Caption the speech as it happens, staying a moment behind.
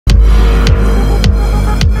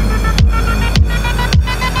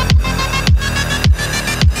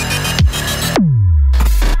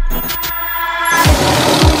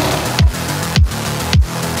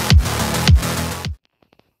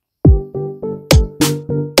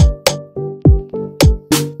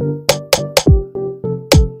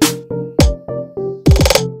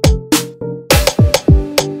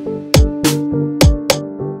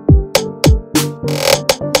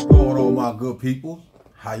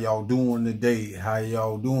How y'all doing today? How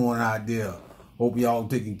y'all doing out there? Hope y'all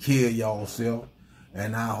taking care of y'all self.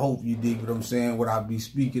 And I hope you dig what I'm saying, what I be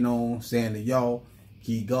speaking on, saying to y'all,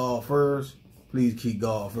 keep God first. Please keep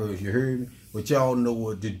God first, you heard me? But y'all know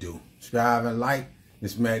what to do. Subscribe and like,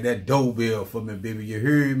 and smack that doorbell for me, baby, you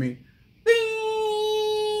heard me? Ding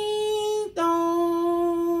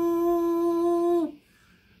dong.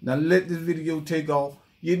 Now let this video take off.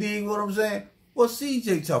 You dig what I'm saying? What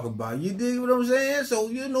CJ talking about? You dig what I'm saying? So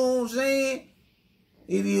you know what I'm saying?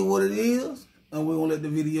 It is what it is. And we're gonna let the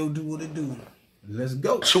video do what it do. Let's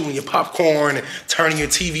go. Chewing your popcorn and turning your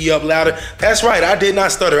TV up louder. That's right, I did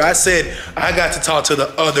not stutter. I said I got to talk to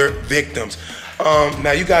the other victims.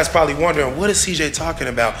 Now you guys probably wondering, what is CJ talking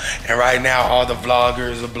about? And right now, all the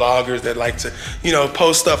bloggers that like to,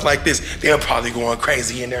 post stuff like this, they're probably going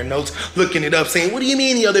crazy in their notes, looking it up, saying, what do you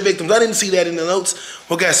mean the other victims? I didn't see that in the notes.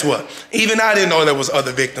 Well, guess what? Even I didn't know there was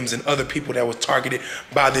other victims and other people that was targeted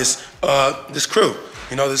by this crew.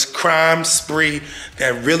 This crime spree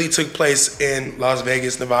that really took place in Las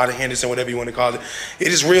Vegas, Nevada, Henderson, whatever you want to call it. It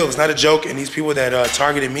is real. It's not a joke. And these people that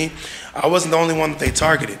targeted me, I wasn't the only one that they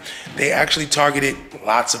targeted. They actually targeted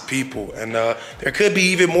lots of people. And there could be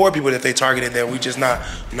even more people that they targeted that we just not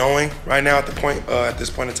knowing right now at this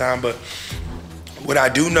point in time. But what I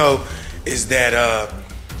do know is that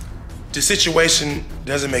the situation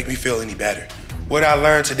doesn't make me feel any better. What I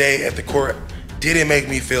learned today at the court didn't make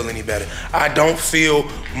me feel any better. I don't feel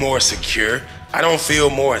more secure. I don't feel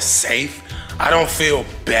more safe. I don't feel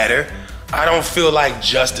better. I don't feel like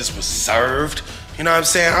justice was served. You know what I'm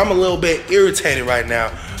saying? I'm a little bit irritated right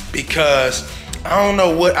now because I don't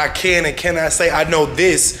know what I can and cannot say. I know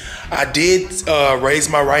this. I did raise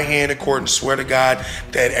my right hand in court and swear to God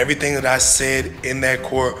that everything that I said in that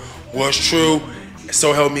court was true.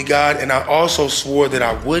 So help me God. And I also swore that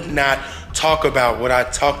I would not talk about what I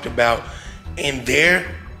talked about in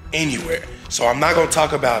there anywhere. So I'm not gonna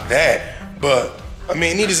talk about that, but I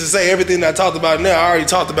mean, needless to say, everything that I talked about now, I already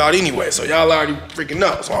talked about anyway, so y'all already freaking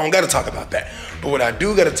know, so I don't gotta talk about that. But what I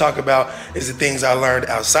do gotta talk about is the things I learned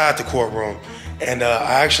outside the courtroom. And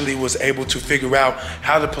I actually was able to figure out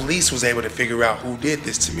how the police was able to figure out who did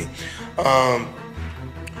this to me.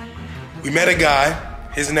 We met a guy,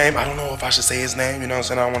 his name, I don't know if I should say his name, you know what I'm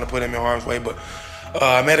saying? I don't wanna put him in harm's way, but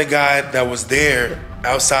I met a guy that was there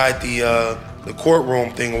outside the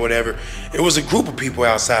courtroom thing or whatever. It was a group of people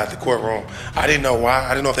outside the courtroom. I didn't know why. I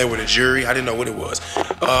didn't know if they were the jury. I didn't know what it was.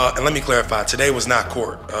 And let me clarify. Today was not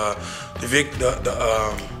court. The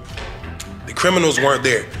criminals weren't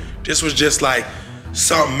there. This was just like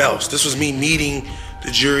something else. This was me meeting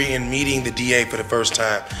the jury and meeting the DA for the first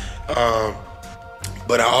time.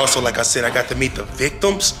 But I also, like I said, I got to meet the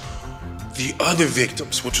victims. The other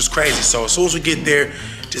victims, which was crazy. So as soon as we get there,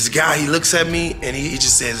 this guy, he looks at me and he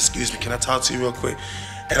just says, excuse me, can I talk to you real quick?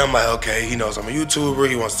 And I'm like, okay, he knows I'm a YouTuber.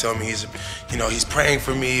 He wants to tell me he's praying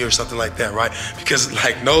for me or something like that, right? Because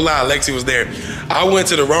like, no lie, Lexi was there. I went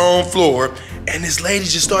to the wrong floor and this lady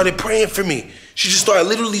just started praying for me. She just started,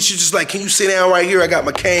 literally, she just like, can you sit down right here? I got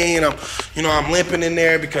my cane. I'm limping in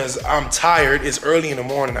there because I'm tired. It's early in the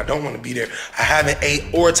morning. I don't want to be there. I haven't ate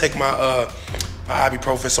or take my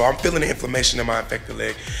ibuprofen, so I'm feeling the inflammation in my infected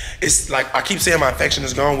leg. It's like, I keep saying my infection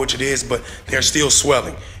is gone, which it is, but there's still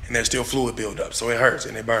swelling and there's still fluid buildup, so it hurts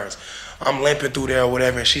and it burns. I'm limping through there or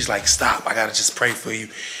whatever, and she's like, stop, I gotta just pray for you.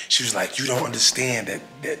 She was like, you don't understand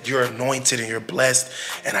that you're anointed and you're blessed,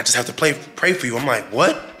 and I just have to pray for you. I'm like,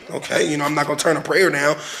 what? Okay, I'm not gonna turn a prayer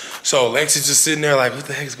down. So Lexi's just sitting there like, what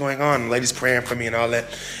the heck is going on? And the lady's praying for me and all that.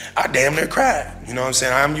 I damn near cried. You know what I'm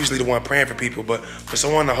saying? I'm usually the one praying for people, but for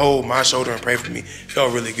someone to hold my shoulder and pray for me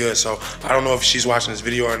felt really good. So I don't know if she's watching this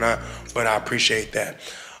video or not, but I appreciate that.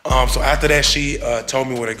 So after that, she told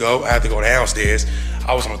me where to go. I had to go downstairs.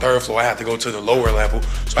 I was on the 3rd floor. I had to go to the lower level.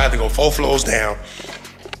 So I had to go 4 floors down.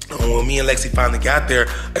 When me and Lexi finally got there,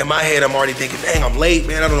 in my head, I'm already thinking, dang, I'm late,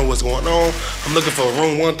 man. I don't know what's going on. I'm looking for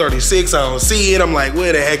room 136. I don't see it. I'm like,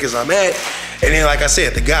 where the heck is I'm at? And then, like I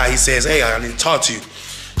said, the guy, he says, hey, I need to talk to you.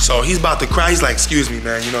 So he's about to cry. He's like, excuse me,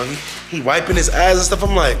 man. He wiping his eyes and stuff.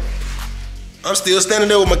 I'm like, I'm still standing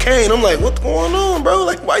there with my cane. I'm like, what's going on, bro?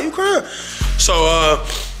 Like, why you crying? So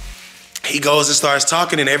he goes and starts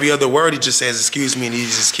talking, and every other word he just says, excuse me, and he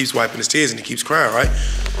just keeps wiping his tears and he keeps crying, right?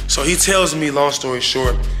 So he tells me, long story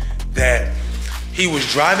short, that he was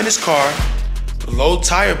driving his car, the low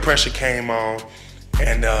tire pressure came on,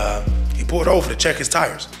 and he pulled over to check his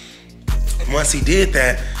tires. And once he did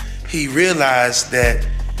that, he realized that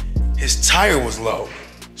his tire was low.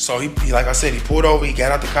 So he, like I said, he pulled over, he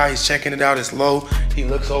got out the car, he's checking it out, it's low. He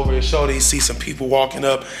looks over his shoulder, he sees some people walking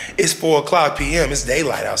up. It's 4:00 p.m., it's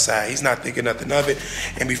daylight outside. He's not thinking nothing of it.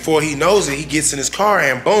 And before he knows it, he gets in his car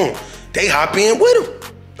and boom, they hop in with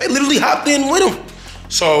him. They literally hopped in with him.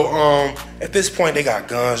 So at this point, they got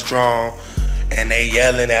guns drawn and they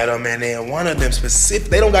yelling at him. And then one of them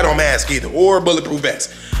they don't got on mask either or bulletproof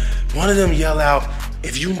vests. One of them yell out,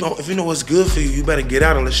 if you know what's good for you, you better get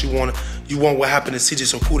out unless you want what happened to CJ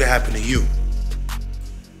So Cool to happen to you.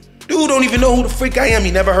 Dude don't even know who the freak I am. He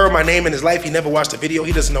never heard my name in his life. He never watched a video.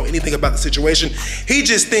 He doesn't know anything about the situation. He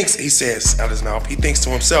just thinks, he says out his mouth, he thinks to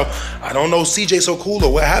himself, I don't know CJ So Cool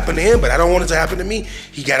or what happened to him, but I don't want it to happen to me.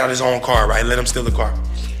 He got out his own car, right? Let him steal the car.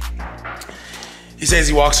 He says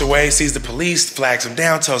he walks away, sees the police, flags him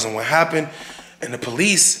down, tells him what happened. And the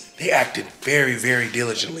police, they acted very, very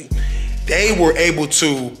diligently. They were able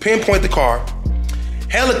to pinpoint the car,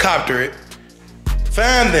 helicopter it,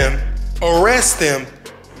 find them, arrest them,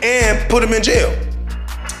 and put them in jail.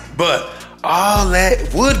 But all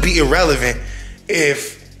that would be irrelevant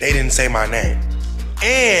if they didn't say my name.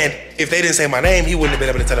 And if they didn't say my name, he wouldn't have been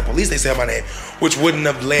able to tell the police they said my name, which would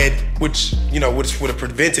have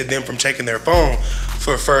prevented them from checking their phone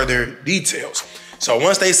for further details. So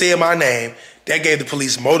once they said my name, that gave the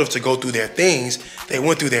police motive to go through their things. They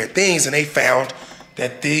went through their things and they found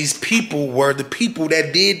that these people were the people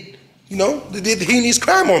that did the heinous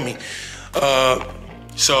crime on me.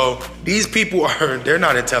 So these people they're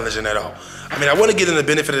not intelligent at all. I mean, I want to give them the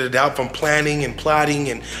benefit of the doubt from planning and plotting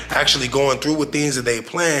and actually going through with things that they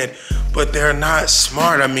planned, but they're not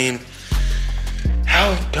smart. I mean,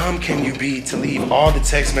 how dumb can you be to leave all the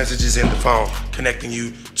text messages in the phone connecting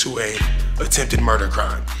you to a attempted murder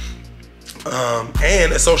crime?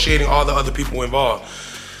 And associating all the other people involved.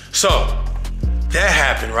 So that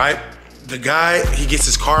happened, right? The guy, he gets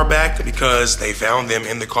his car back because they found them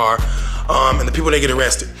in the car, and the people, they get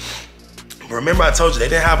arrested. Remember I told you they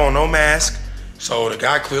didn't have on no mask, so the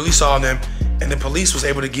guy clearly saw them, and the police was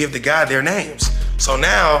able to give the guy their names. So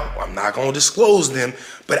now, I'm not gonna disclose them,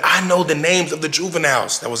 but I know the names of the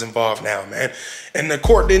juveniles that was involved now, man. And the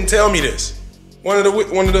court didn't tell me this. One of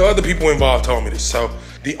the other people involved told me this. So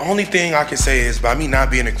the only thing I can say is, by me not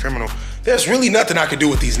being a criminal, there's really nothing I can do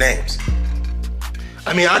with these names.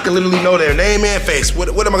 I mean, I can literally know their name and face. What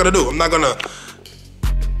am I gonna do? I'm not gonna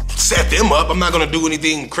set them up. I'm not gonna do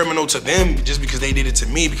anything criminal to them just because they did it to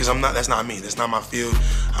me, because that's not me. That's not my field.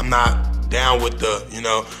 I'm not down with the,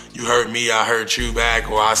 you hurt me, I hurt you back,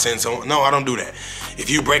 or I send someone. No, I don't do that. If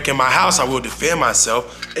you break in my house, I will defend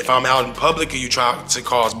myself. If I'm out in public and you try to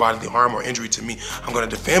cause bodily harm or injury to me, I'm gonna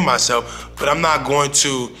defend myself, but I'm not going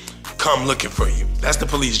to come looking for you. That's the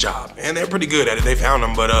police job, and they're pretty good at it. They found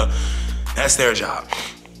them, but that's their job.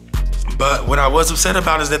 But what I was upset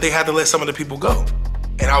about is that they had to let some of the people go.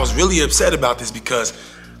 And I was really upset about this because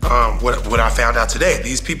what I found out today,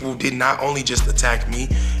 these people did not only just attack me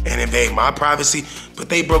and invade my privacy, but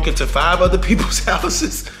they broke into 5 other people's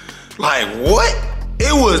houses. Like, what?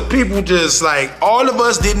 It was people just like, all of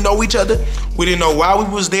us didn't know each other. We didn't know why we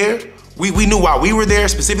was there. We knew why we were there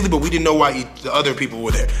specifically, but we didn't know why the other people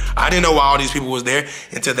were there. I didn't know why all these people was there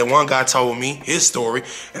until that one guy told me his story.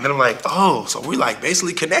 And then I'm like, oh, so we're like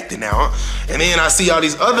basically connected now, huh? And then I see all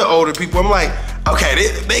these other older people. I'm like, okay,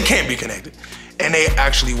 they can't be connected. And they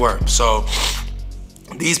actually were. So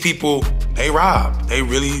these people, they rob. They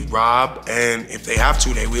really rob. And if they have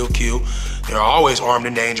to, they will kill. They're always armed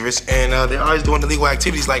and dangerous. And they're always doing illegal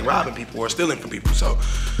activities like robbing people or stealing from people. So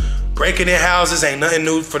breaking in houses ain't nothing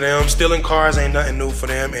new for them. Stealing cars ain't nothing new for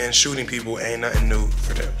them. And shooting people ain't nothing new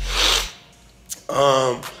for them.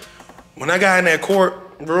 When I got in that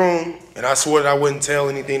courtroom and I swore that I wouldn't tell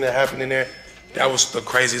anything that happened in there, that was the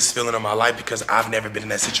craziest feeling of my life because I've never been in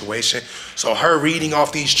that situation. So her reading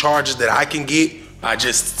off these charges that I can get by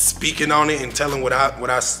just speaking on it and telling what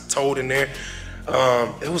I told in there,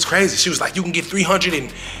 it was crazy. She was like, you can get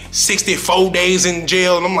 364 days in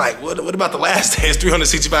jail. And I'm like, what about the last day? It's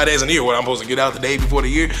 365 days in a year. What, I'm supposed to get out the day before the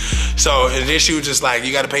year? So, and then she was just like,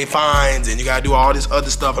 you got to pay fines and you got to do all this other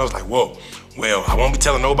stuff. And I was like, whoa, well, I won't be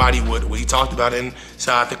telling nobody what he talked about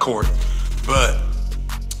inside the court. But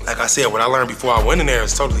like I said, what I learned before I went in there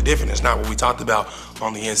is totally different. It's not what we talked about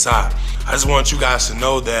on the inside. I just want you guys to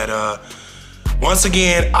know that, once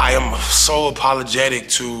again, I am so apologetic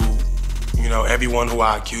to, everyone who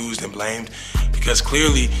I accused and blamed, because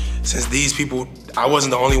clearly, since these people, I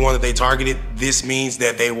wasn't the only one that they targeted, this means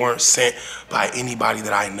that they weren't sent by anybody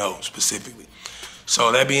that I know specifically.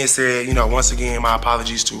 So that being said, once again, my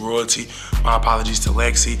apologies to Royalty, my apologies to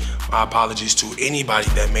Lexi, my apologies to anybody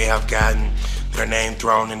that may have gotten their name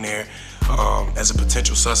thrown in there as a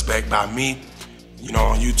potential suspect by me. You know,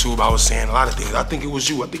 on YouTube, I was saying a lot of things. I think it was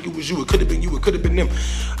you. I think it was you. It could have been you. It could have been them.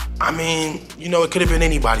 I mean, you know, it could have been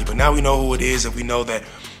anybody, but now we know who it is, and we know that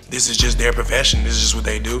this is just their profession. This is just what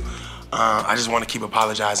they do. I just want to keep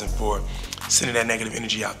apologizing for sending that negative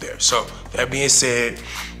energy out there. So that being said,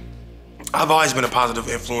 I've always been a positive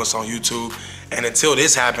influence on YouTube, and until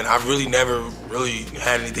this happened, I've really never really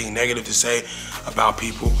had anything negative to say about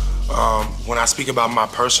people. When I speak about my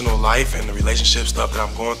personal life and the relationship stuff that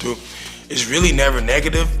I'm going through, it's really never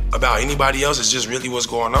negative about anybody else. It's just really what's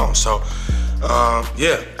going on. So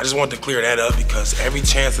yeah, I just wanted to clear that up, because every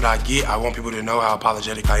chance that I get, I want people to know how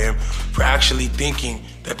apologetic I am for actually thinking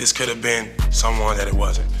that this could have been someone that it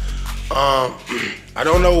wasn't. I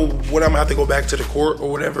don't know when I'm gonna have to go back to the court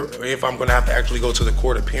or whatever, or if I'm gonna have to actually go to the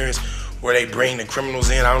court appearance where they bring the criminals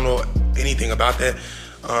in. I don't know anything about that.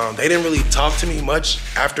 They didn't really talk to me much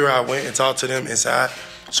after I went and talked to them inside.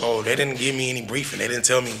 So they didn't give me any briefing. They didn't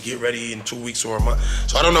tell me get ready in 2 weeks or a month.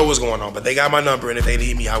 So I don't know what's going on, but they got my number, and if they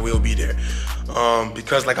need me, I will be there.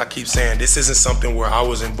 Because like I keep saying, this isn't something where I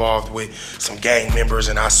was involved with some gang members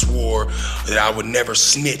and I swore that I would never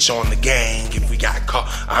snitch on the gang if we got caught.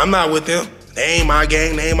 I'm not with them. They ain't my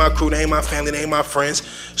gang, they ain't my crew, they ain't my family, they ain't my friends.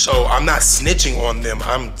 So I'm not snitching on them.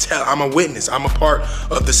 I'm a witness. I'm a part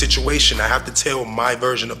of the situation. I have to tell my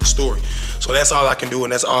version of the story. So that's all I can do,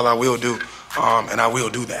 and that's all I will do. And I will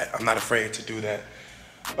do that. I'm not afraid to do that.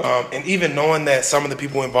 And even knowing that some of the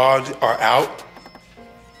people involved are out,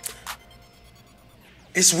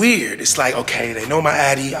 it's weird. It's like, okay, they know my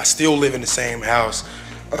Addy. I still live in the same house.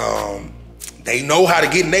 They know how to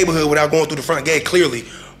get in the neighborhood without going through the front gate, clearly.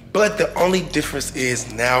 But the only difference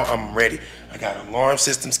is now I'm ready. I got alarm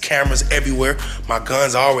systems, cameras everywhere. My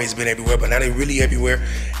gun's always been everywhere, but now they're really everywhere.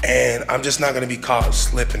 And I'm just not gonna be caught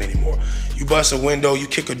slipping anymore. You bust a window, you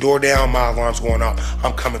kick a door down, my alarm's going off.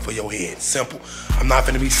 I'm coming for your head, simple. I'm not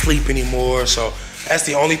gonna be asleep anymore. So that's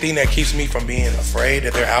the only thing that keeps me from being afraid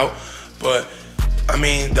that they're out. But I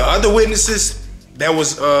mean, the other witnesses that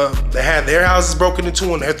was that had their houses broken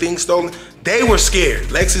into and their things stolen, they were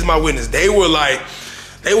scared. Lex is my witness. They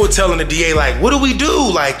were telling the DA, like, what do we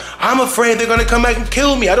do? Like, I'm afraid they're gonna come back and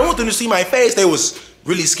kill me. I don't want them to see my face. They was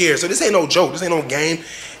really scared. So this ain't no joke. This ain't no game.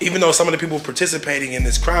 Even though some of the people participating in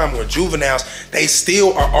this crime were juveniles, they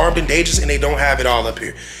still are armed and dangerous, and they don't have it all up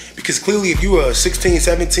here. Because clearly if you a 15,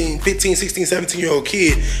 16, 17-year-old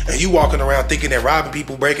kid and you walking around thinking that robbing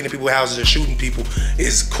people, breaking into people's houses, and shooting people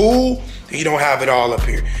is cool, then you don't have it all up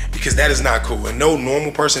here. Because that is not cool. And no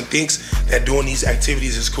normal person thinks that doing these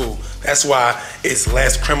activities is cool. That's why it's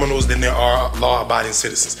less criminals than there are law-abiding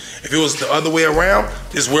citizens. If it was the other way around,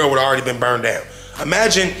 this world would have already been burned down.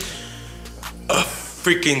 Imagine a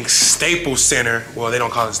freaking Staples Center. Well, they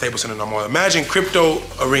don't call it Staples Center no more. Imagine Crypto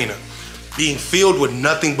Arena being filled with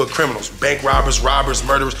nothing but criminals, bank robbers,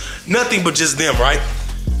 murderers, nothing but just them, right?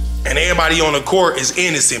 And everybody on the court is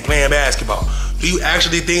innocent playing basketball. Do you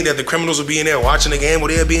actually think that the criminals will be in there watching the game, or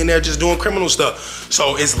they'll be in there just doing criminal stuff?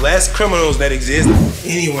 So it's less criminals that exist.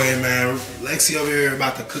 Anyway, man, Lexi over here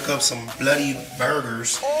about to cook up some bloody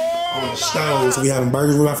burgers on the stove. So we having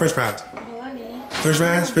burgers with my French fries. French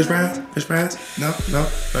fries? No.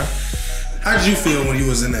 How did you feel when you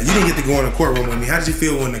was in there? You didn't get to go in the courtroom with me. How did you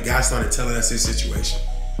feel when the guy started telling us his situation?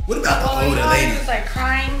 What about the older lady? He was like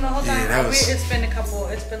crying the whole time. Yeah, It's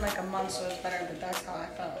been like a month, so it's better, but that's how I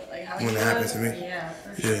felt. Like how when it happened to me? Yeah,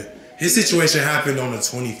 for sure. Yeah. His situation happened on the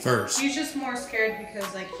 21st. He's just more scared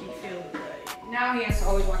because like he feels now he has to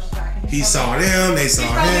always watch his back. He saw them, they saw him.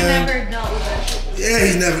 He's probably never dealt with that shit. Yeah,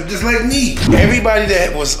 he's never, just like me. Everybody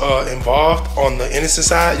that was involved on the innocent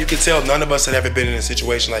side, you can tell none of us had ever been in a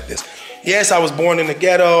situation like this. Yes, I was born in the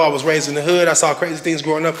ghetto, I was raised in the hood, I saw crazy things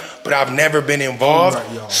growing up, but I've never been involved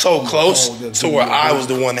so close to where I was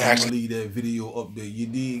the one that actually leave that video up there. You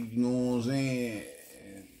dig, you know what I'm saying?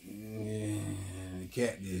 The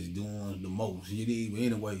cat is doing the most, you dig? But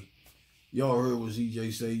anyway, y'all heard what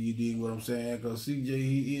CJ say, you dig what I'm saying? Because CJ,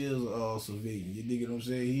 he is a civilian, you dig what I'm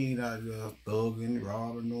saying? He ain't out there thugging,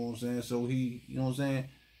 robbing, you know what I'm saying? So he, you know what I'm saying?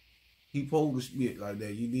 He supposed to spit like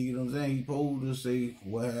that, you dig what I'm saying? He supposed to say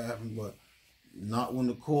what happened, but not when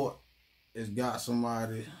the court has got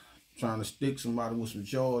somebody trying to stick somebody with some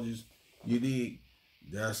charges, you dig?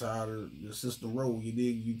 That's how the system rolls, you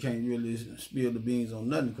dig? You can't really spill the beans on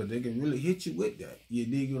nothing because they can really hit you with that, you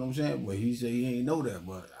dig what I'm saying? But he said he ain't know that,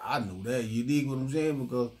 but I know that, you dig what I'm saying?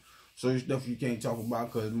 Because certain stuff you can't talk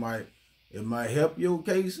about because it might help your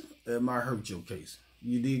case, it might hurt your case.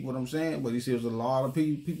 You dig what I'm saying? But he says a lot of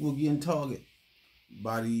people getting targeted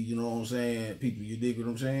by these, you know what I'm saying, people, you dig what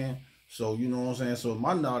I'm saying? So, you know what I'm saying? So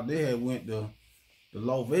my knowledge, they had went to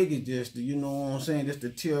Las Vegas just to, you know what I'm saying, just to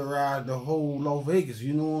terrorize the whole Las Vegas,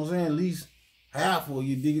 you know what I'm saying? At least half of,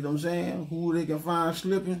 you dig what I'm saying? Who they can find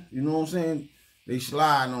slipping, you know what I'm saying? They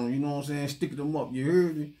sliding on them, you know what I'm saying? Sticking them up, you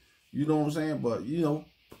heard me? You know what I'm saying? But, you know,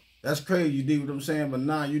 that's crazy, you dig what I'm saying? But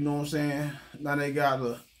now, you know what I'm saying? Now they got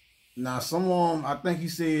now some of them, I think he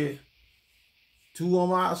said 2 of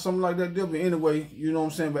them out, something like that. But anyway, you know what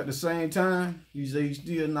I'm saying? But at the same time, he said he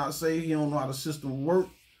still not saved. He don't know how the system work.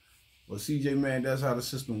 But CJ, man, that's how the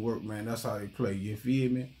system work, man. That's how they play, you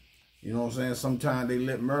feel me? You know what I'm saying? Sometimes they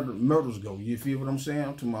let murders go. You feel what I'm saying?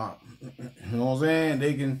 I'm talking about, you know what I'm saying?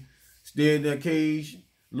 They can stay in their cage.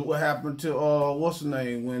 Look what happened to what's the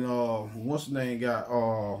name when what's the name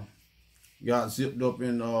got zipped up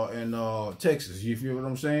in Texas. You feel what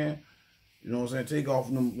I'm saying? You know what I'm saying? Take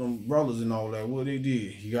off them brothers and all that. What they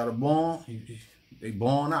did? He got a bond. They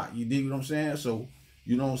born out. You dig what I'm saying? So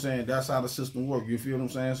you know what I'm saying? That's how the system works. You feel what I'm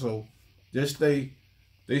saying? So just stay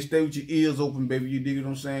with your ears open, baby. You dig what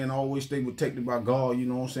I'm saying? Always stay protected by God. You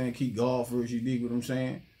know what I'm saying? Keep God first. You dig what I'm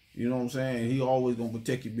saying? You know what I'm saying? He always gonna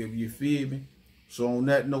protect you, baby. You feel me? So on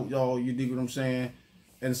that note, y'all, you dig what I'm saying?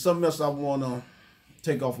 And something else I wanna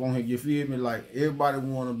take off on here. You feel me? Like everybody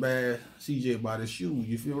wanna bad CJ by the shoes.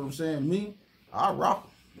 You feel what I'm saying? Me, I rock.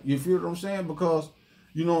 You feel what I'm saying? Because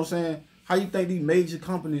you know what I'm saying? How you think these major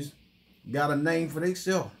companies got a name for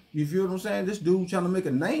themselves? You feel what I'm saying? This dude trying to make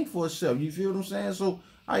a name for himself. You feel what I'm saying? So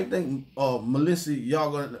I think Melissa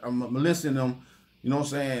and them, you know what I'm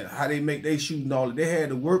saying, how they make their shoes and all that. They had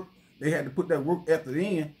to work, they had to put that work effort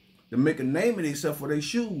in to make a name of themselves for their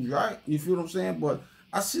shoes, right? You feel what I'm saying? But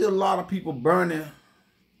I see a lot of people burning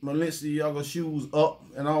Balenciaga shoes up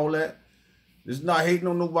and all that. It's not hating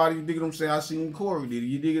on nobody, you dig what I'm saying? I seen Corey did it,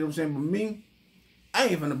 you dig what I'm saying? But me, I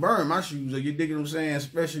ain't finna burn my shoes, you dig what I'm saying?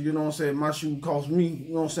 Especially, you know what I'm saying, my shoe cost me,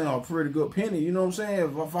 you know what I'm saying, a pretty good penny, you know what I'm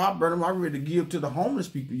saying? If I burn them, I'm ready to give to the homeless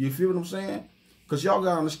people, you feel what I'm saying? Because y'all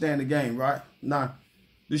gotta understand the game, right? Now,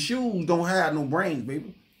 the shoes don't have no brains,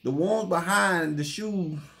 baby. The ones behind the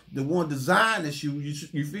shoes, the one designing the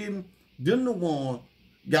shoes, you feel me? Them the one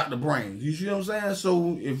got the brains, you see what I'm saying?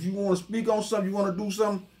 So if you want to speak on something, you want to do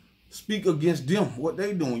something, speak against them, what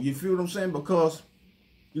they doing, you feel what I'm saying? Because,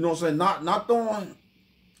 you know what I'm saying, not throwing,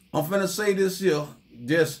 I'm finna say this here,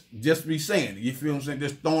 just be saying it, you feel what I'm saying?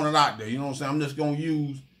 Just throwing it out there, you know what I'm saying? I'm just gonna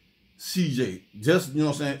use CJ, just, you know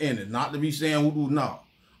what I'm saying, in it, not to be saying who do not.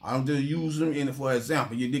 I'm just using him in it for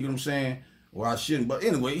example, you dig what I'm saying? Well, I shouldn't, but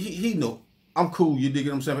anyway, he know, I'm cool, you dig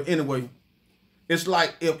what I'm saying? But anyway, it's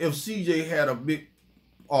like if CJ had a big,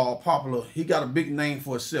 popular, he got a big name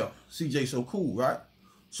for himself, CJ so cool, right?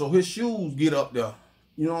 So his shoes get up there,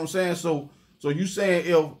 you know what I'm saying? So you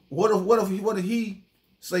saying what if he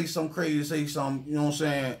say something crazy, say something, you know what I'm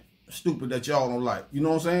saying, stupid that y'all don't like, you know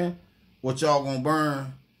what I'm saying? What y'all gonna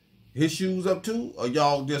burn his shoes up too, or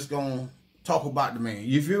y'all just gonna talk about the man?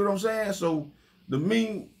 You feel what I'm saying? So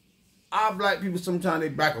our black people sometimes they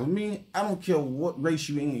back with me. I don't care what race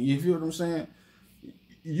you in. You feel what I'm saying?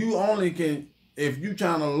 You only can, if you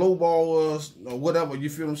trying to lowball us or whatever, you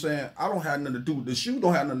feel what I'm saying? I don't have nothing to do with the shoe.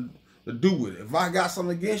 Don't have nothing to do with it. If I got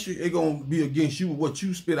something against you, it gonna be against you with what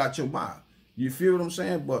you spit out your mouth. You feel what I'm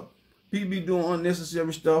saying? But people be doing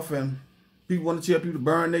unnecessary stuff, and people want to tell people to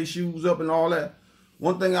burn their shoes up and all that.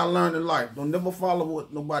 One thing I learned in life: don't never follow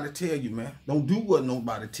what nobody tell you, man. Don't do what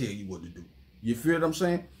nobody tell you what to do. You feel what I'm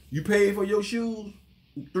saying? You paid for your shoes,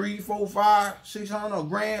 $300, $400, $500, $600,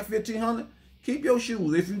 $1,000, $1,500. Keep your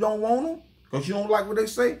shoes. If you don't want them, because you don't like what they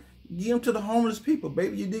say, give them to the homeless people,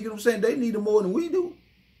 baby. You dig what I'm saying? They need them more than we do.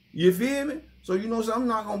 You feel me? So you know what I'm saying? I'm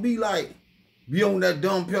not gonna be on that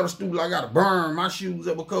dumb pedestal. I gotta burn my shoes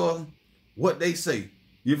up because what they say.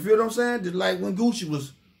 You feel what I'm saying? Just like when Gucci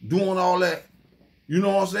was doing all that, you know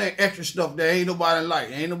what I'm saying, extra stuff that ain't nobody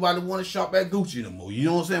like. Ain't nobody want to shop at Gucci no more. You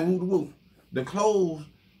know what I'm saying? Woo-de-woo. The clothes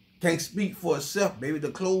can't speak for itself, baby.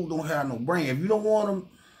 The clothes don't have no brain. If you don't want them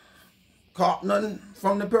cop nothing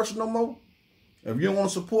from the person no more, if you don't want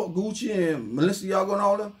to support Gucci and Balenciaga and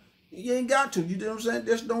all that, you ain't got to. You know what I'm saying?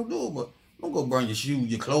 Just don't do it. But don't go burn your shoes,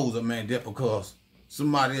 your clothes up, man, just because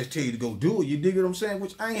somebody else tell you to go do it. You dig what I'm saying?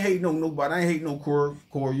 Which I ain't hating on nobody. I ain't hating no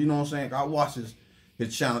Corey. You know what I'm saying? I watch his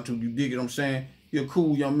channel too. You dig what I'm saying? You're a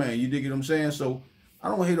cool young man. You dig what I'm saying? So I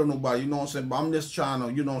don't hate on nobody. You know what I'm saying? But I'm just trying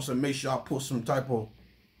to, you know what I'm saying, make sure I put some type of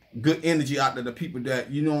good energy out to the people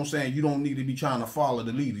that, you know what I'm saying, you don't need to be trying to follow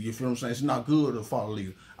the leader. You feel what I'm saying? It's not good to follow the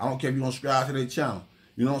leader. I don't care if you don't subscribe to their channel.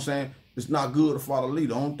 You know what I'm saying? It's not good to follow the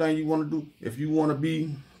leader. The only thing you want to do, if you want to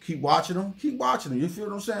keep watching them, keep watching them. You feel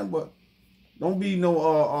what I'm saying? But don't be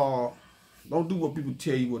don't do what people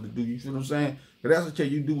tell you what to do. You feel what I'm saying? Because that's okay.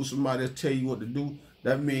 You do what somebody else tell you what to do.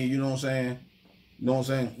 That means, you know what I'm saying? You know what I'm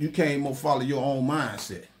saying? You can't even follow your own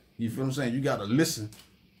mindset. You feel what I'm saying? You got to listen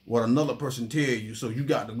what another person tell you. So you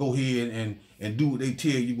got to go ahead and do what they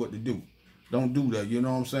tell you what to do. Don't do that. You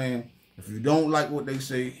know what I'm saying? If you don't like what they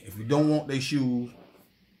say, if you don't want their shoes,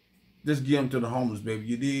 just give them to the homeless, baby.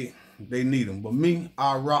 You dig? They need them. But me,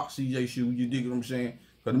 I rock CJ shoes. You dig what I'm saying?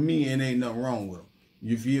 Because to me, it ain't nothing wrong with them.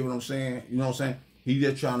 You feel what I'm saying? You know what I'm saying? He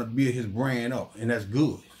just trying to build his brand up, and that's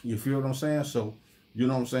good. You feel what I'm saying? So, you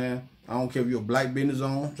know what I'm saying? I don't care if you're a black business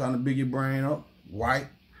owner trying to build your brand up, white,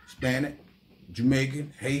 Hispanic,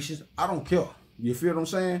 Jamaican, Haitians. I don't care. You feel what I'm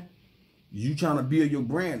saying? You trying to build your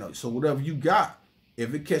brand up. So whatever you got,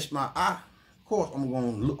 if it catch my eye, of course I'm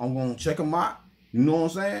gonna check them out. You know what I'm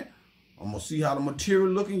saying? I'm gonna see how the material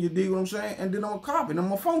looking. You dig what I'm saying? And then I'm gonna copy it. I'm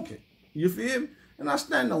gonna funk it. You feel me? And I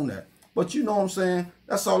stand on that. But you know what I'm saying?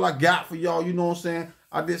 That's all I got for y'all. You know what I'm saying?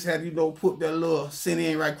 I just had, you know, put that little send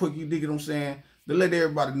in right quick. You dig what I'm saying? To let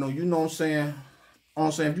everybody know. You know what I'm saying? You know what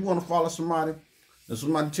I'm saying? If you want to follow somebody, and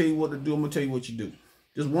somebody tell you what to do, I'm gonna tell you what you do.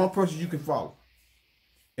 Just one person you can follow.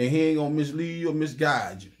 And he ain't gonna mislead you or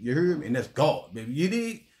misguide you. You heard me? And that's God, baby. You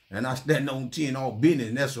dig? And I stand on 10 all business,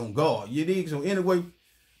 and that's on God. You dig? So anyway,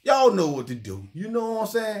 y'all know what to do. You know what I'm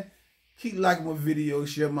saying? Keep liking my video,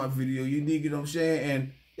 share my video. You dig what I'm saying?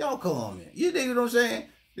 And y'all comment. You dig what I'm saying?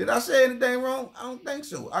 Did I say anything wrong? I don't think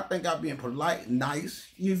so. I think I'm being polite, nice.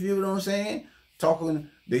 You feel what I'm saying? Talking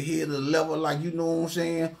the head of the level like, you know what I'm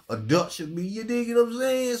saying, adult should be. You dig what I'm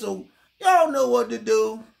saying? So y'all know what to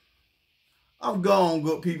do. I'm gone,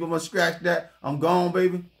 good people. I'm going to scratch that. I'm gone,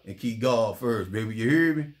 baby. And keep God first, baby. You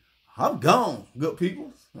hear me? I'm gone, good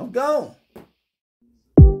people. I'm gone.